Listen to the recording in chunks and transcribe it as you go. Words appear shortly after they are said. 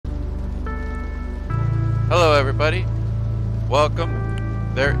Hello everybody, welcome.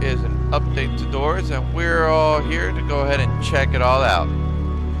 There is an update to Doors and we're all here to go ahead and check it all out.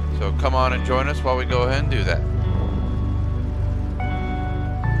 So come on and join us while we go ahead and do that.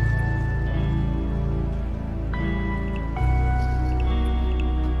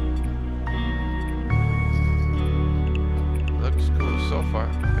 Looks cool so far.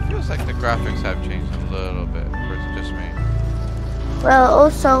 It feels like the graphics have changed a little bit, or is it just me? Well,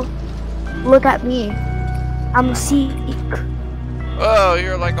 also, look at me. I'm a Sikh. Oh,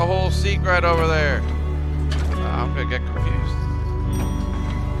 you're like a whole Sikh right over there. I'm gonna get confused.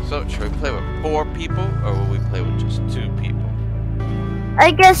 So, should we play with 4 people, or will we play with just 2 people?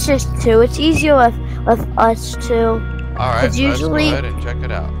 I guess just 2. It's easier with us 2. Alright, let's go ahead and check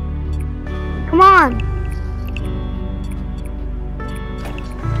it out. Come on.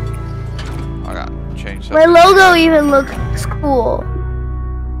 I got to change My something. logo even looks cool.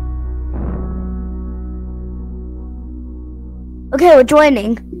 Okay, we're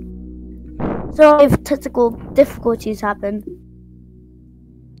joining. So if technical difficulties happen.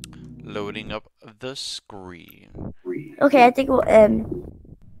 Loading up the screen. Okay, I think we'll end.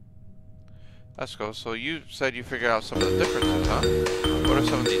 Let's go. So you said you figured out some of the differences, huh? What are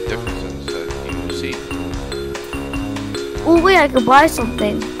some of these differences that you see? Oh wait, I could buy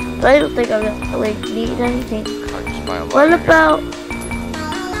something. But I don't think I really need anything. I just buy a lot. What about...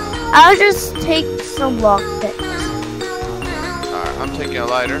 I'll just take some lockpicks. Alright, I'm taking a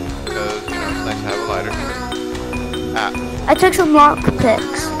lighter, because, you know, it's nice to have a lighter. Ah. I took some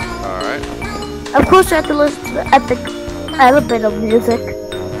lockpicks. Alright. Of course, I have to listen to the epic elevator music.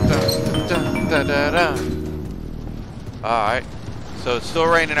 Dun, dun, dun, dun. Alright. So it's still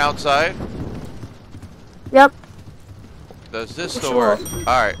raining outside? Yep. Does this still work?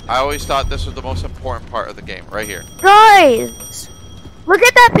 Alright. I always thought this was the most important part of the game. Right here. Guys! Look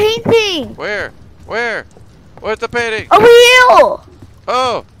at that painting! Where? Where? Where's the painting? Over here!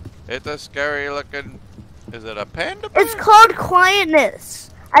 Oh! It's a scary looking... Is it a panda bear? It's called Quietness.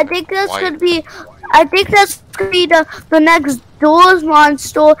 I think that's Quiet. gonna be... I think that's gonna be the next Doors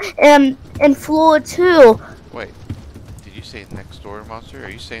monster in floor 2. Wait. Did you say next door monster? Are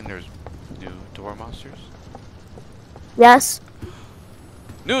you saying there's new door monsters? Yes,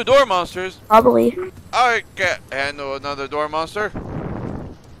 New door monsters? probably. I can't handle another door monster.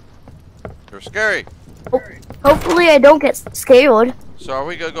 They're scary. Hopefully I don't get scared. So are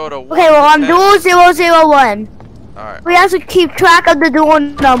we gonna go to 1 Okay, well, I'm to 10? door 001. Alright. We have to keep track of the door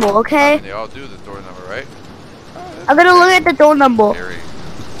number, okay? They all do the door number, right? Oh, I'm gonna look at the door number. scary.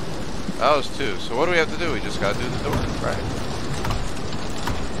 That was 2. So what do we have to do? We just gotta do the door, right?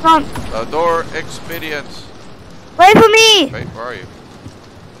 Come on, The door expedience. wait for me! Wait, where are you?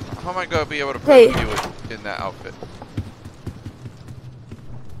 How am I gonna be able to Hey. put you in that outfit?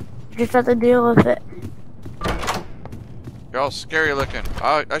 Just have to deal with it. You're all scary looking.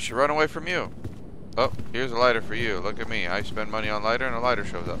 I should run away from you. Oh, here's a lighter for you. Look at me. I spend money on lighter and a lighter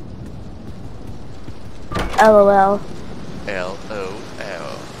shows up. LOL.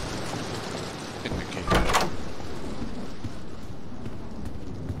 LOL. Indicator.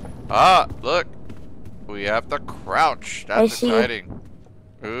 Ah, look. We have to crouch. I That's see. exciting.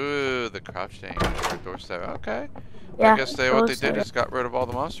 Ooh, the crouch thing. Our doorstep. Okay. Yeah, I guess what they did doorstep. is got rid of all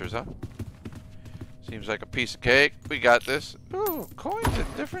the monsters, huh? Seems like a piece of cake. We got this. Ooh, coins in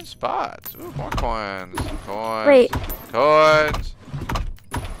different spots. Ooh, more coins. Coins. Wait. Coins.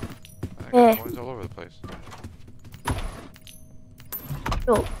 I got Eh. coins all over the place.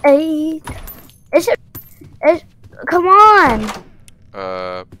 Oh, 8. Come on!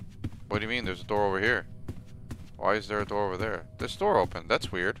 What do you mean? There's a door over here. Why is there a door over there? This door opened.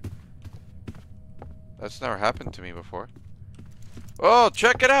 That's weird. That's never happened to me before. Oh,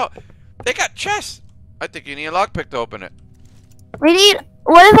 check it out. They got chests. I think you need a lockpick to open it. We need...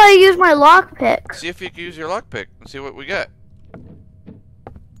 What if I use my lockpick? See if you can use your lockpick and see what we get.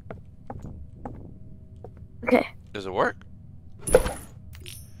 Okay. Does it work?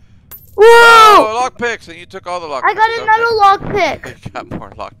 Whoa! Oh, lockpicks! And you took all the lockpicks. I got another lockpick! You got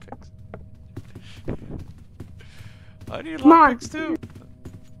more lockpicks. I need Come on. lockpicks too.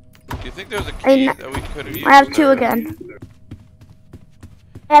 Do you think there's a I key kn- that we could have used? I have 2 there? again.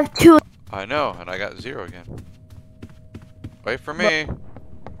 I have 2. I know, and I got 0 again. Wait for me.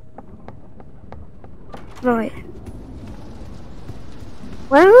 No, wait.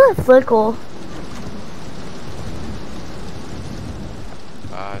 When will it flickle?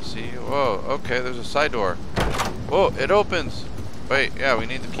 I see. Whoa, okay, there's a side door. Whoa, it opens. Wait, yeah, we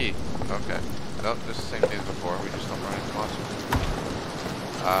need the key. Okay. Nope, just the same thing as before. We just don't run into monsters.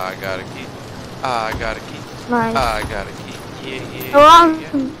 I got a key. I got a key. Nice. I got a key. Yeah, yeah, Go on.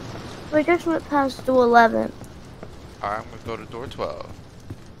 yeah. We just went past door 11. Alright, I'm gonna go to door 12.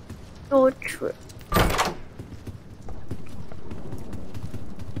 Door trip.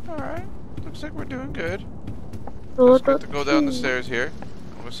 Alright, looks like we're doing good. Door Just got to go down the 13. stairs here.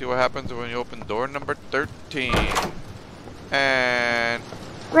 We'll see what happens when you open door number 13. And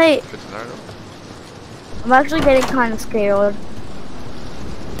Wait, it's another door. I'm actually getting kind of scared.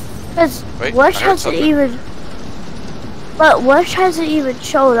 Because Wait, Wish I heard hasn't something. even... But Wish hasn't even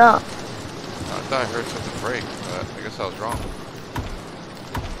showed up. I thought I heard something break, but I guess I was wrong.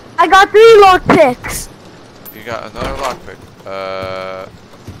 I got 3 lock picks. You got another lockpick.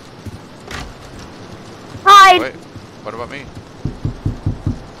 Hide! Wait, what about me?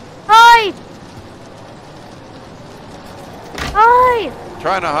 Hide! Hide!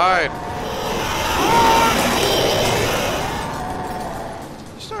 Trying to hide.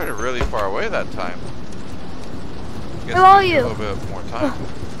 You started really far away that time. Guess Where are we need you? A little bit more time.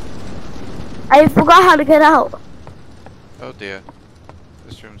 I forgot how to get out. Oh dear.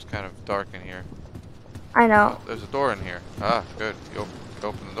 This room's kind of dark in here. I know. Oh, there's a door in here. Ah, good. You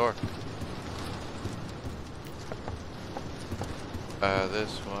open the door.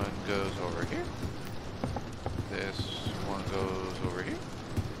 This one goes over here. This one goes over here.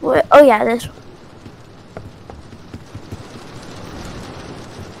 Wait, oh yeah, this one.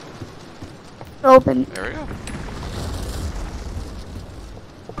 Open. There we go.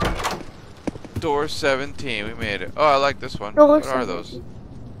 Door 17. We made it. Oh, I like this one. Door What are 17. those?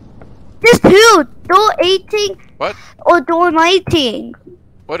 There's 2! Door 18 What? or door 19.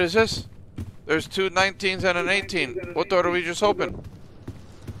 What is this? There's two 19s and an 18. What door do we just open?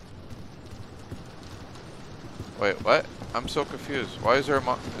 Wait, what? I'm so confused. Why is there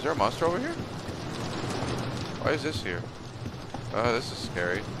a is there a monster over here? Why is this here? Oh, this is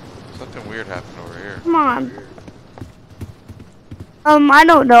scary. Something weird happened over here. Come on. I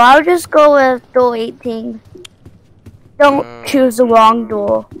don't know. I'll just go with door 18. Don't choose the wrong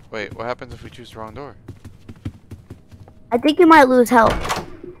door. Wait, what happens if we choose the wrong door? I think you might lose health.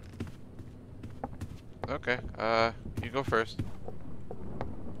 Okay, you go first.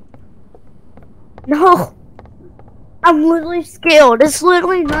 No. I'm literally scared. It's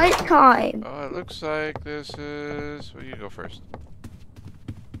literally nighttime. Oh, it looks like this is... Well, you go first.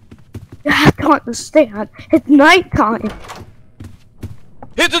 You have to understand. It's nighttime.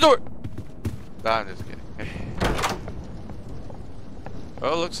 Hit the door! Nah, I'm just kidding.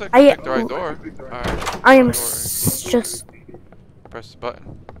 Well, it looks like we picked the right door. Alright. I am door. just... Press the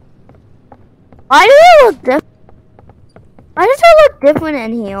button. Why does it look different? Why does it look different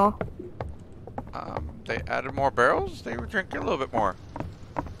in here? They added more barrels? They were drinking a little bit more.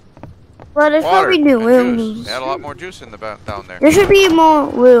 Well, there's Water probably new and rooms. juice. They had a lot more juice in the down there. There should be more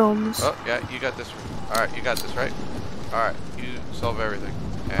rooms. Oh, yeah, you got this room. Alright, you got this, right? Alright, you solve everything.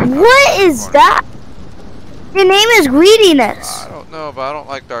 And What is that? Your name is Greediness. I don't know, but I don't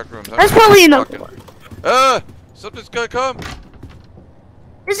like dark rooms. That's probably enough. Something's gonna come.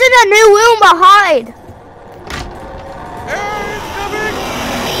 This is a new room, but hide. It's coming!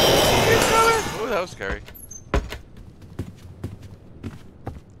 It's coming! Oh, that was scary.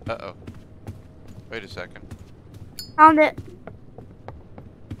 Uh-oh. Wait a second. Found it.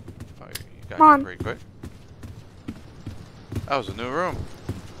 Oh, you got Come on. it pretty quick. That was a new room.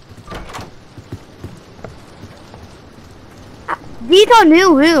 These are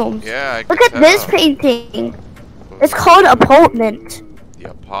new rooms. Yeah, I can Look at this tell. painting. It's called Apartment. The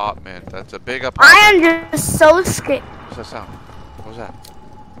apartment. That's a big apartment. I am just so scared. What's that sound? What was that?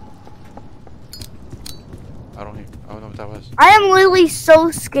 I don't know what that was. I am literally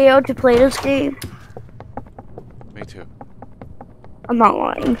so scared to play this game. Me too. I'm not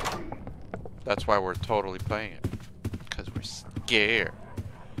lying. That's why we're totally playing it. Because we're scared.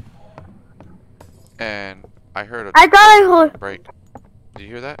 And I heard a I thought I heard. break. Did you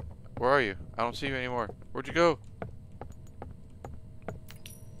hear that? Where are you? I don't see you anymore. Where'd you go?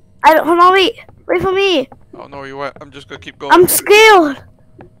 Hold on, wait for me. I don't know where you at. I'm just gonna keep going. I'm scared.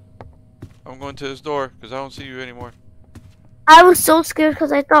 I'm going to this door because I don't see you anymore. I was so scared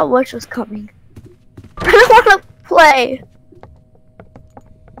because I thought Wish was coming. I don't want to play.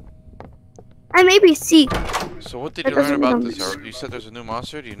 I maybe see. So what did That you learn doesn't about mean this? You said there's a new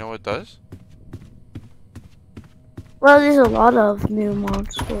monster. Do you know what it does? Well, there's a lot of new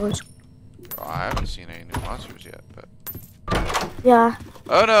monsters. Oh, I haven't seen any new monsters yet, but... Yeah.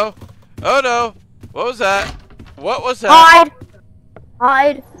 Oh no! Oh no! What was that? What was that? Hide.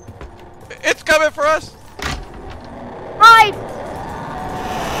 Hide. It's coming for us! Hide.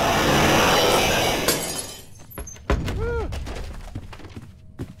 Woo.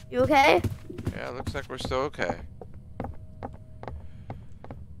 You okay? Yeah, looks like we're still okay.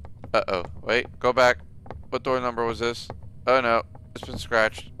 Uh-oh. Wait, go back. What door number was this? Oh no, it's been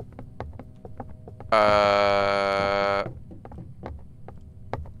scratched.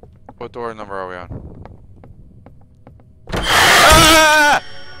 What door number are we on? Ah!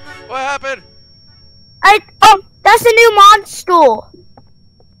 What happened? That's a new monster.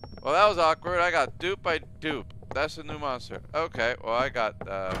 Well, that was awkward. I got duped by dupe. That's a new monster. Okay, well, I got,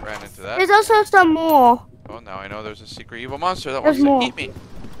 ran into that. There's also some more. Oh, now I know there's a secret evil monster that There's wants more. to eat me.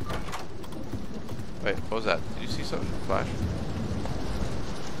 Wait, what was that? Did you see something flash?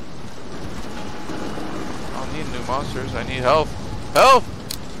 I don't need new monsters. I need health. Health!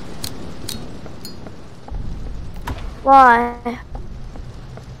 Why?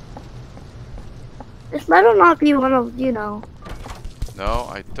 This better not be one of, you know. No,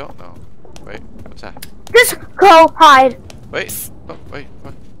 I don't know. Wait, what's that? Just go hide. Wait. Oh, wait.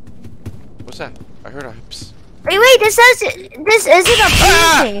 What? What's that? I heard a psst. Wait, this isn't a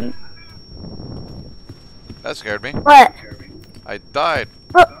painting. That scared me. What? I died.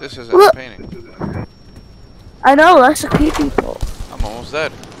 Look, This isn't look. a painting. I know, that's a creepy people. I'm almost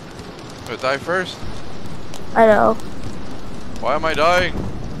dead. I'm gonna die first. I know. Why am I dying?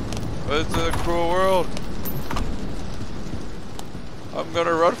 It's a cruel world. I'm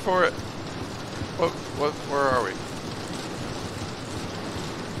gonna run for it. Where are we?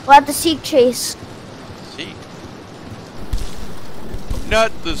 We'll have to seek chase. Seek.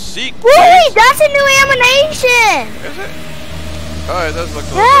 Not the seek. Wait, that's a new animation! Is it? Oh, it does look a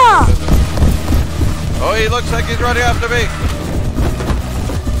little Yeah. different, doesn't it? Oh, he looks like he's running after me.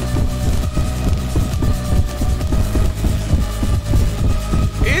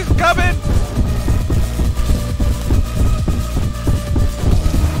 He's coming.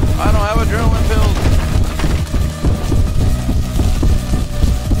 I don't have adrenaline pills.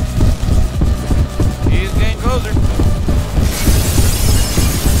 He's getting closer.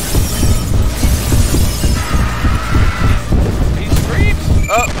 He screams.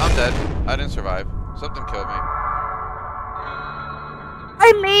 Oh, I'm dead. I didn't survive. Something killed me.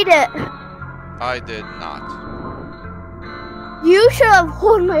 I made it. I did not. You should have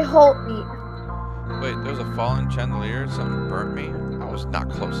hold my heartbeat. Wait, there's a fallen chandelier. Something burnt me. I was not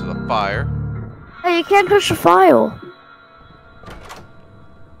close to the fire. Hey, you can't touch the file.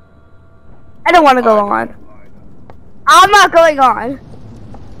 I don't want to go on. I'm not going on.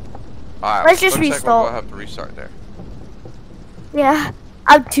 Alright, Let's just looks like restart. we'll have to restart there. Yeah,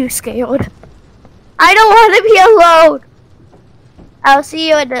 I'm too scared. I don't want to be alone. I'll see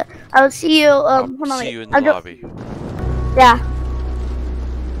you in the. I'll see you. I'll Hold on, see wait. you in the lobby. Yeah.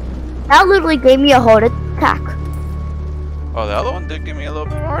 That literally gave me a heart attack. Oh, the other one did give me a little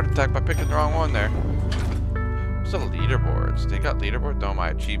bit of a heart attack by picking the wrong one there. What's the leaderboards? They got leaderboard? No, my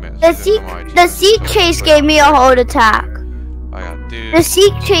achievements. The These are my seek achievements. chase gave me a heart attack. I got dude. The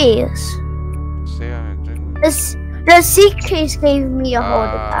seek chase. Stay on it. The seek chase gave me a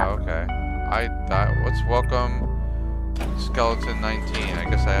heart attack. Okay. I thought, what's welcome skeleton 19? I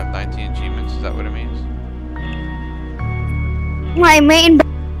guess I have 19 achievements. Is that what it means? My main.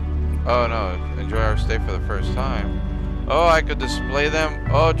 Oh no, enjoy our stay for the first time. Oh, I could display them.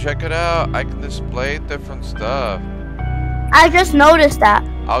 Oh, check it out. I can display different stuff. I just noticed that.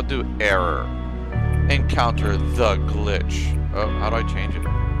 I'll do error. Encounter the glitch. Oh, how do I change it?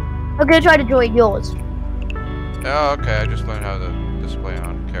 I'm gonna try to join yours. Oh, okay. I just learned how to display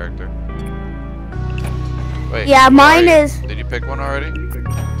on character. Wait. Yeah, where mine are you? is. Did you pick one already?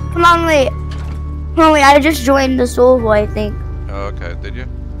 Hold on, wait. Hold on, wait. I just joined the Soul Boy, I think. Oh, okay. Did you?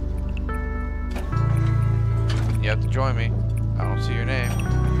 You have to join me. I don't see your name.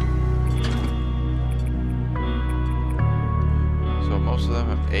 So most of them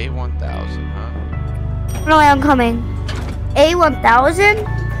have A1000, huh? No, I'm coming. A1000?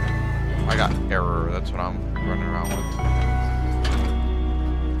 I got error. That's what I'm running around with.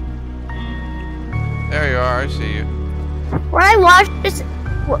 There you are. I see you. When I watch this.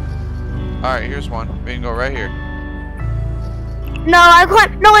 Alright, here's one. We can go right here. No, I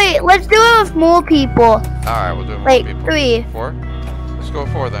can't. No, wait. Let's do it with more people. Alright, we'll do it with Wait, more people. 3. 4? Let's go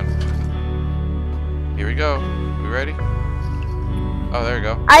with 4 then. Here we go. We ready? Oh, there you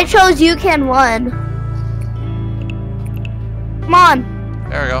go. I chose You Can Run. Come on.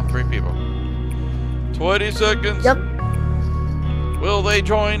 There we go. 3 people. 20 seconds. Yep. Will they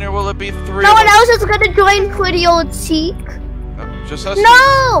join or will it be 3? No one else is gonna join Pretty Old Seek. No, just us.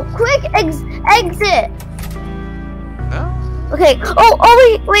 No! Quick exit. No? Okay.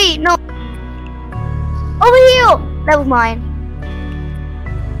 Oh, wait, no. Over here. That was mine.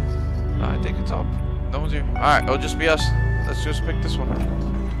 No, I think it's all. No one's here. Alright, it'll just be us. Let's just pick this one.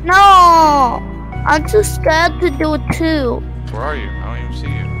 No. I'm too scared to do it too. Where are you? I don't even see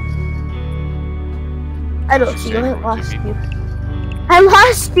you. I don't see you. I lost you. I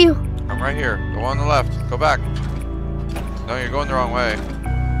lost you. I'm right here. Go on the left. Go back. No, you're going the wrong way.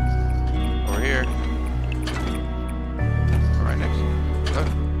 Over here. Right next. Look,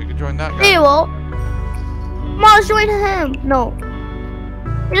 we can join that guy. Hey, well. Come on, let's join him. No.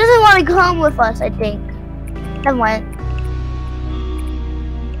 He doesn't want to come with us, I think. Never mind.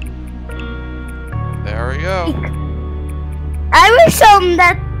 There we go. I wish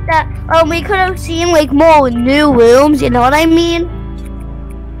that we could have seen like more new rooms, you know what I mean?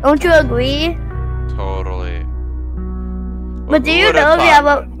 Don't you agree? Totally. But do you know if you have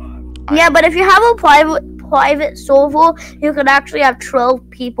a but if you have a private server, you could actually have 12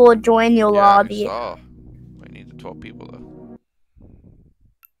 people join your lobby. I we need the 12 people though.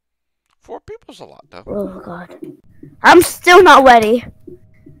 4 people's a lot though. Oh god. I'm still not ready.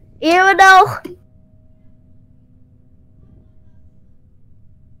 Even though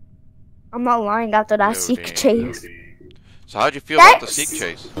I'm not lying after that Seek chase. So how'd you feel about the Seek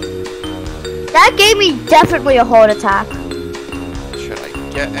chase? That gave me definitely a heart attack. Should I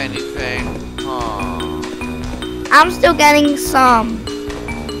get anything? I'm still getting some.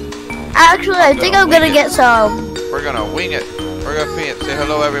 Actually, I think I'm gonna get some. We're gonna wing it. We're gonna feed it. Say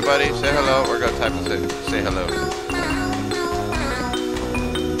hello, everybody. Say hello. We're gonna type and say hello.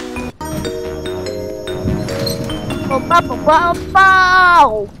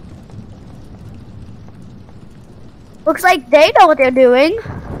 Bow. Looks like they know what they're doing.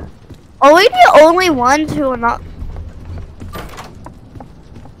 Are we the only ones who are not?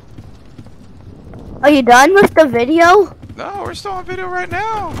 Are you done with the video? No, we're still on video right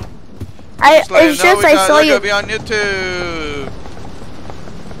now. I saw you. Gonna be on YouTube.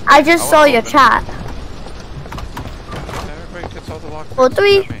 I just saw your chat. Everybody gets all the lock. Well,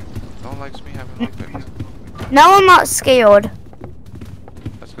 3. No one likes me having lock picks. Now I'm not scared.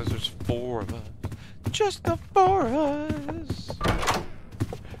 That's because there's 4 of us. Just the 4 of us.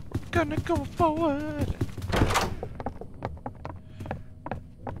 We're gonna go forward.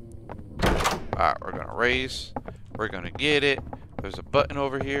 Alright, we're gonna race. We're gonna get it. There's a button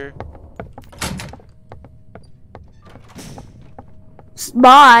over here.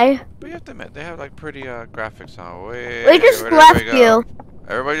 Bye. But you have to admit, they have like pretty graphics on. We just left you.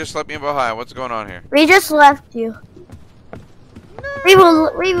 Everybody just left me behind. What's going on here? We just left you.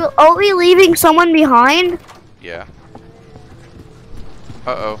 Are we leaving someone behind? Yeah.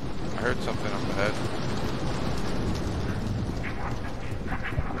 Uh-oh. I heard something up ahead.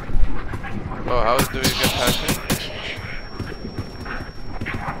 Oh, how is doing get past me?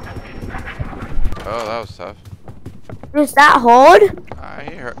 Oh, that was tough. Is that hard?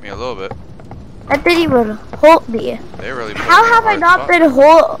 He hurt me a little bit. That didn't even hurt me. They really. How have I not been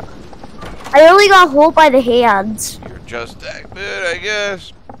hurt? I only got hurt by the hands. You're just that good, I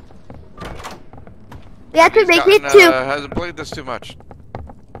guess. We have to make it to. Hasn't played this too much.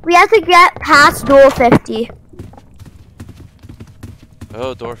 We have to get past door 50.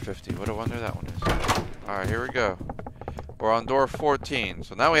 Oh, door 50. What a wonder that one is. Alright, here we go. We're on door 14.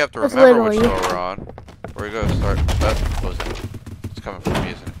 So now we have to remember which door we're on. We're gonna start. What was it? It's coming from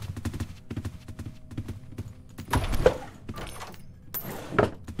me, isn't it?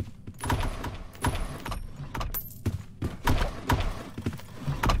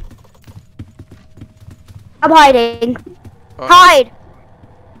 I'm hiding. Oh, Hide! No.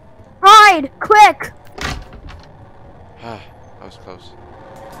 Hide! Quick! That was close.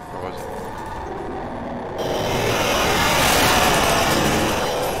 Where was it?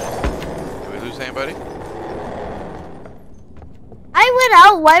 Did we lose anybody? I went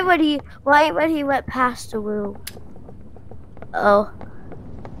out. Why would he went past the room? Oh.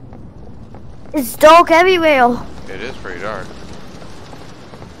 It's dark everywhere. It is pretty dark.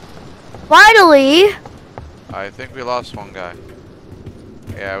 Finally! I think we lost one guy.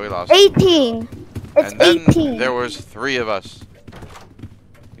 Yeah, we lost 18. It's and then 18. There was 3 of us.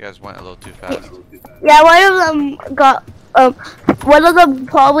 You guys went a little too fast. Yeah, one of them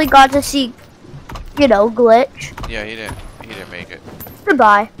probably got to see, you know, glitch. Yeah, he didn't make it.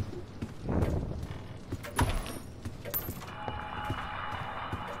 Goodbye.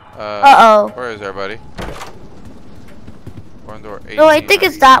 Uh-oh. Where is everybody? We're on door 18. No, I think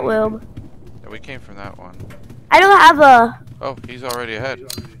it's that room. Yeah, we came from that one. I don't have a... Oh, he's already ahead.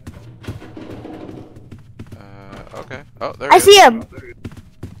 Okay. Oh, there he is. I see him.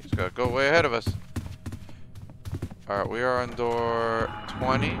 He's got to go way ahead of us. Alright, we are on door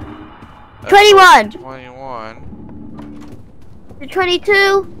 20. 21. 21.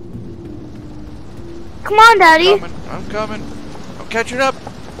 22. Come on, Daddy. I'm coming. I'm catching up.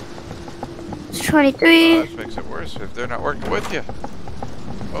 It's 23. Oh, this makes it worse if they're not working with you.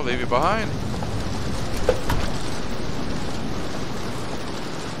 I'll leave you behind.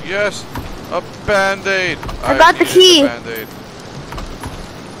 Yes! A band-aid! I got the key! Band-aid.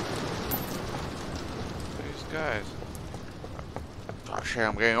 These guys. Oh shit,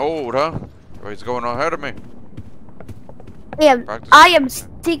 I'm getting old, huh? Everybody's going ahead of me. I am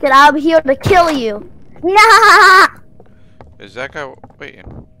Seeker. I'm here to kill you. Nah! Is that guy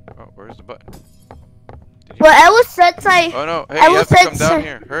waiting? Oh, where's the button? Well, ever since I... Oh no, hey, you have to come down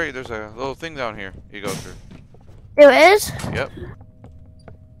here. Hurry, there's a little thing down here you go through. There is? Yep.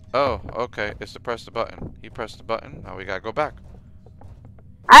 Oh, okay. It's to press the button. He pressed the button. Now we gotta go back.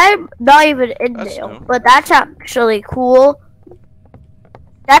 I'm not even in there, but that's actually cool.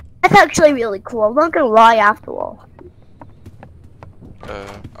 That's actually really cool. I'm not gonna lie after all.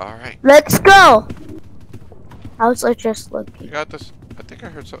 Alright. Let's go! I was like just looking. You got this. I think I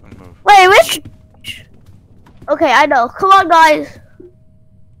heard something move. Wait, which? Okay, I know. Come on, guys.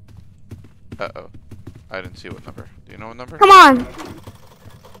 Uh-oh. I didn't see what number. Do you know what number? Come on.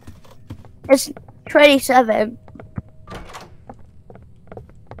 It's 27.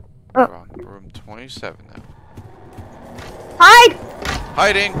 We're on room 27 now. Hide!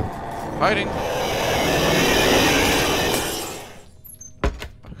 Hiding! Hiding!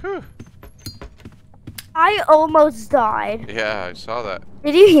 Whew. I almost died. Yeah, I saw that.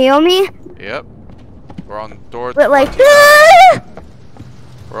 Did you heal me? Yep. We're on door. But like,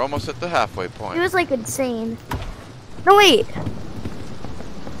 we're almost at the halfway point. it was like insane. No wait.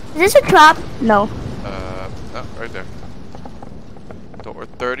 Is this a trap? No. No, right there. Door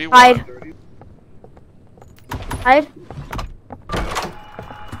 31. Hide. Hide.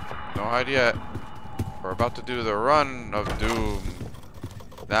 No hide yet. We're about to do the run of doom.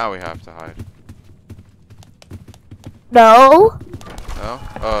 Now we have to hide. No. No?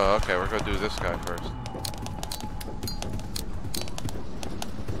 Oh, okay. We're gonna do this guy first.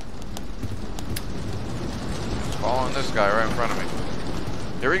 Following this guy right in front of me.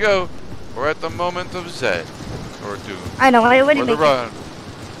 Here we go. We're at the moment of Zed. Or doom. I know. I already Or the made run. it.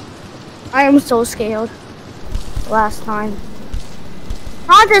 I am so scared. Last time.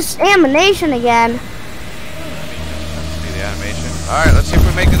 Not this animation again. Let's see the animation. Alright, let's see if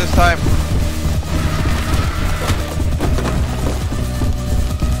we make it this time.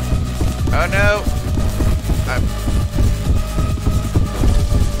 Oh no!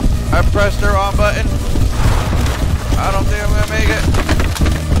 I pressed the wrong button. I don't think I'm gonna make it.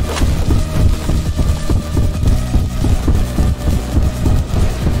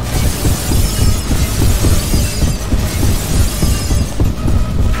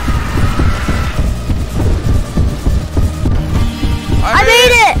 I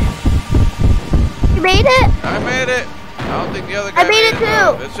made it! You made it? I made it! I don't think the other guy I made it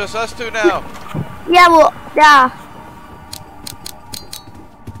though. too! It's just us two now. Yeah, well, yeah.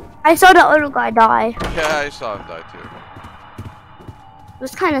 I saw the other guy die. Yeah, I saw him die too. It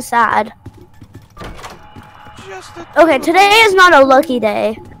was kind of sad. Just Okay, today is not a lucky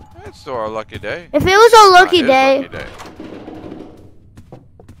day. It's still our lucky day. If it was a lucky Not day, his lucky day.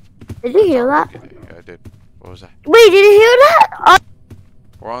 did you hear that? Lucky day. Yeah, I did. What was that? Wait, did you hear that?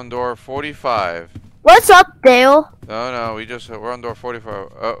 We're on door 45. What's up, Dale? No, we're on door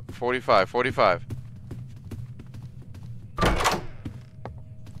 45. 45.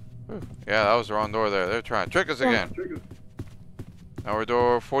 Whew. Yeah, that was the wrong door there. They're trying to trick us again. Now we're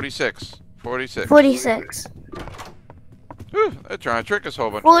door 46. 46. Whew, they're trying to trick us a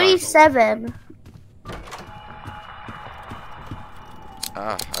whole bunch of times. 47.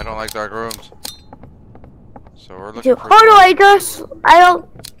 Ah, I don't like dark rooms. So we're looking for... How do I just... I don't...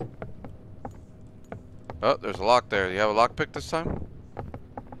 Oh, there's a lock there. Do you have a lockpick this time?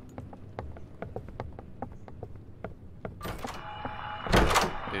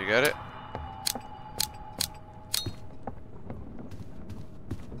 Do you get it?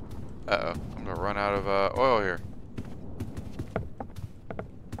 Uh-oh. I'm gonna run out of oil here.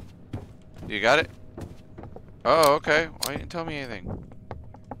 You got it? Oh, okay. Why didn't you tell me anything?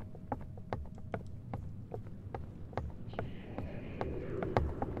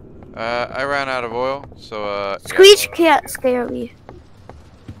 I ran out of oil, so Screech can't scare me.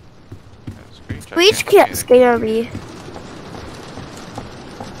 Yeah, Screech can't scare me.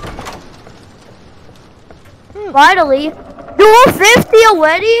 Finally. Door 50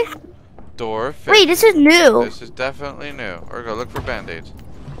 already? Door 50. Wait, this is new. This is definitely new. We're gonna look for band-aids.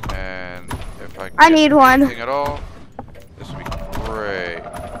 And if I can I get need one. anything at all, this would be great.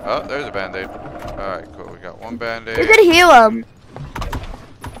 Oh, there's a band-aid. Alright, cool. We got one band-aid. You could heal him.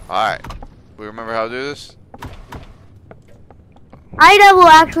 Alright. We remember how to do this? I never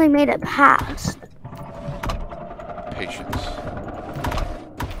actually made it past. Patience.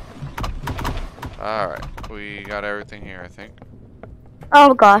 Alright. We got everything here, I think.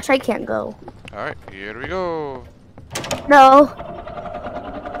 Oh gosh, I can't go. Alright, here we go. No.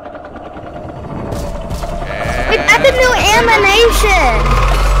 And We got the new animation!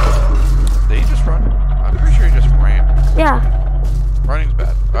 did he just run? I'm pretty sure he just ran. Yeah. Running's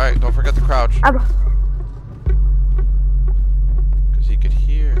bad. Alright, don't forget to crouch. Because he could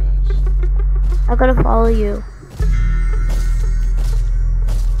hear us. I'm gonna follow you.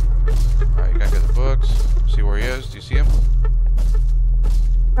 Alright, you gotta get the books. See where he is. Do you see him?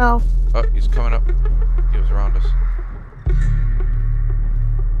 No. Oh, he's coming up. He was around us.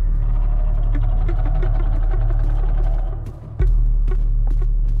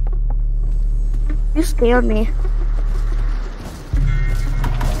 You scared me.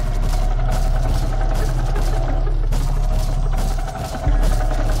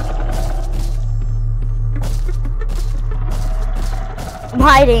 I'm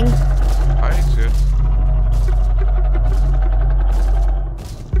hiding. Hiding's good.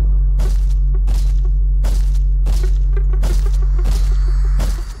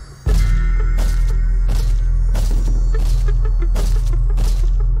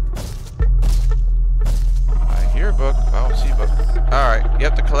 I hear a book. I don't see a book. Alright, you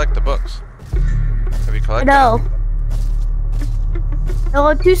have to collect the books. Have you collected No. them? No,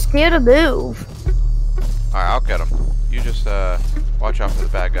 I'm too scared to move. Alright, I'll get them. You just, watch out for the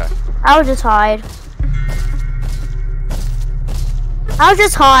bad guy. I'll just hide. I'll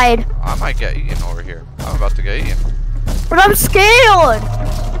just hide. I might get eaten over here. I'm about to get eaten. But I'm scared!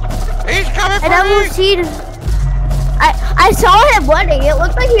 He's coming for And I will me! see. I saw him running. It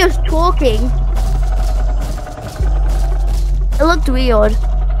looked like he was talking. It looked weird.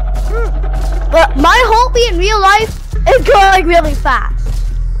 But my Holby in real life is going really fast.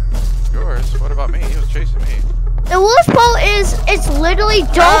 Yours? What about me? He was chasing me. The worst part is it's literally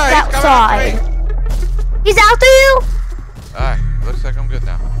dark He's coming outside. after me. He's after you? Alright, looks like I'm good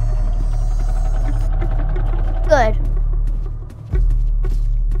now. Good.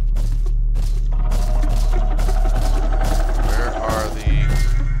 Where are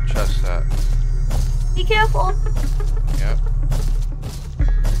the chests at? Be careful. Yep.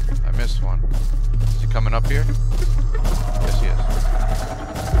 I missed one. Is he coming up here? Yes, he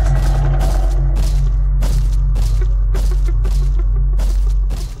is.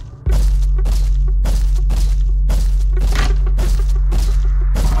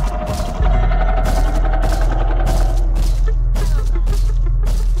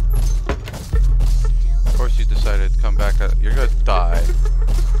 Of course you decided to come back. You're gonna die.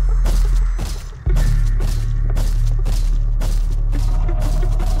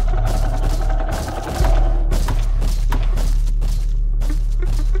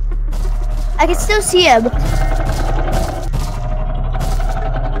 I can still see him. Oh,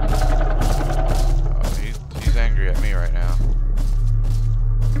 he's angry at me right now.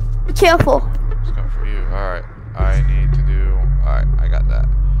 Be careful. He's coming for you. Alright. I need to do... Alright, I got that.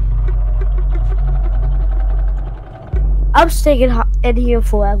 I'm staying in here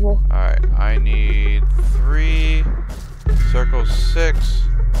forever. Alright, I need 3 circles 6.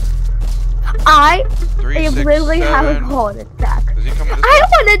 3, I am 6, literally 7. having a heart attack. Is he coming this I way?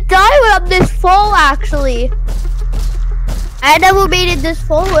 don't want to die when I'm this full, actually. I never made it this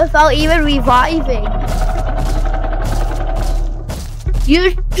full without even reviving.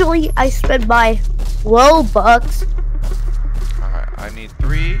 Usually, I spend my Robux. Alright, I need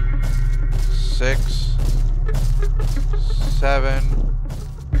 3, 6, 7.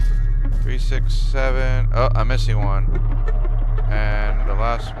 3, 6, 7. Oh, I'm missing one. And the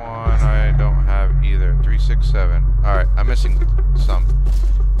last one I don't have either. 3, 6, 7. Alright, I'm missing some.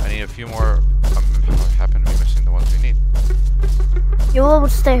 I need a few more. I happen to be missing the ones we need. You will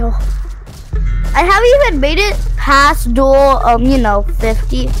stay. I haven't even made it past door,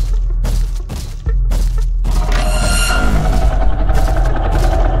 50.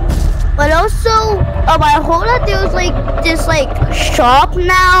 But also, I heard that there's this shop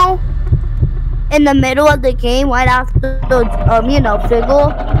now in the middle of the game, right after the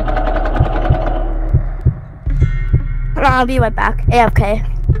figure. I'll be right back. AFK.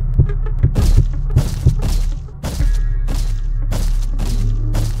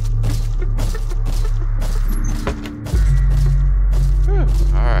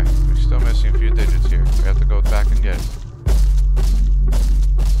 Alright, we're still missing a few digits here. We have to go back and get it.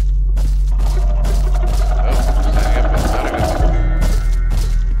 Oh, standing up is not a good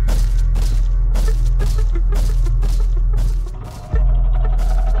thing.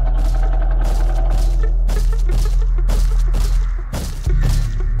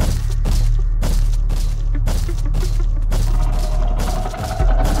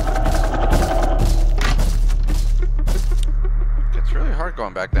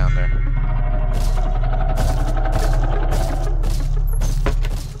 going back down there.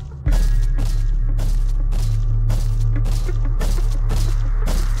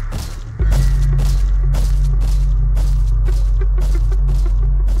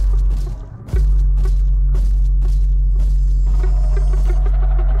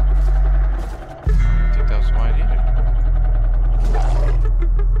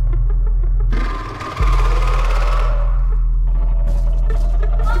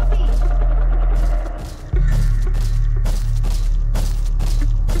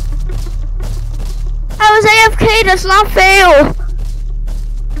 AFK does not fail,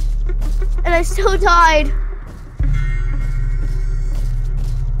 and I still died.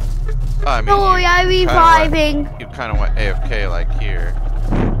 I mean, No worry, I'm reviving. You kind of went AFK like here.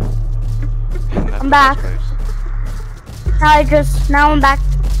 I'm back. Now I'm back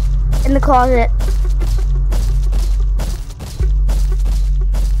in the closet.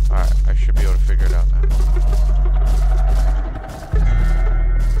 Alright, I should be able to figure it out now.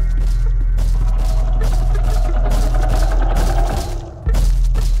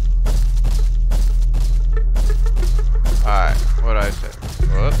 Alright, what did I say?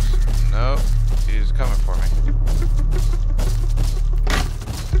 Whoops. Nope. He's coming for me.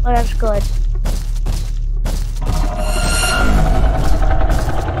 Oh, that's good.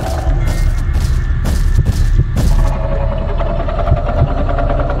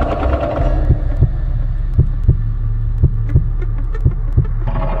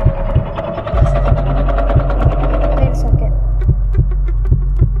 Wait a second.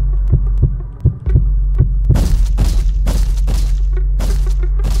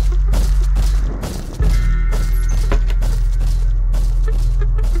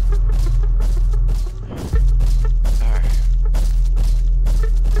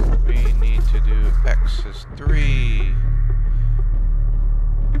 X is 3.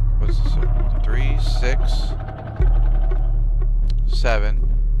 What's this? 3, 6, 7,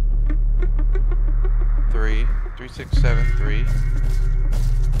 3, 3, 6, 7, 3,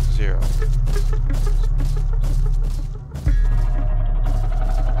 0.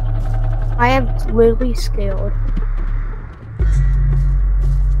 I am literally scared. 3, 6,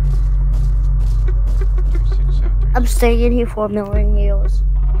 7, 3. I'm staying here for a million years.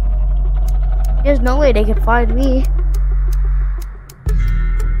 There's no way they can find me.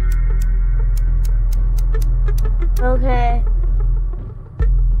 Okay.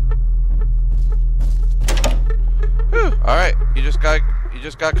 Whew. All right, you just got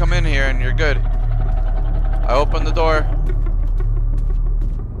to come in here and you're good. I opened the door.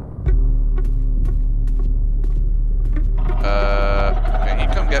 Can he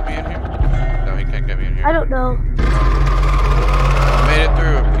come get me in here? No, he can't get me in here. I don't know. You made it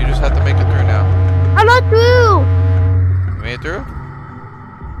through. You just have to make it through now. I'm not through. You made it through?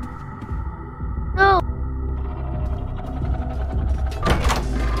 No.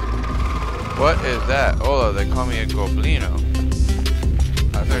 What is that? Oh, they call me a goblino.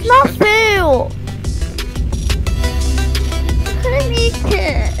 Not fail. I couldn't make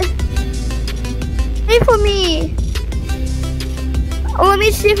it. Wait for me. Oh, let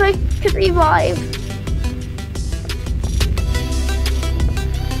me see if I can revive.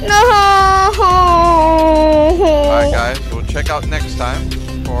 No. Alright guys, we'll check out next time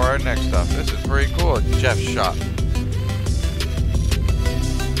for our next stuff. This is pretty cool. Jeff's shop.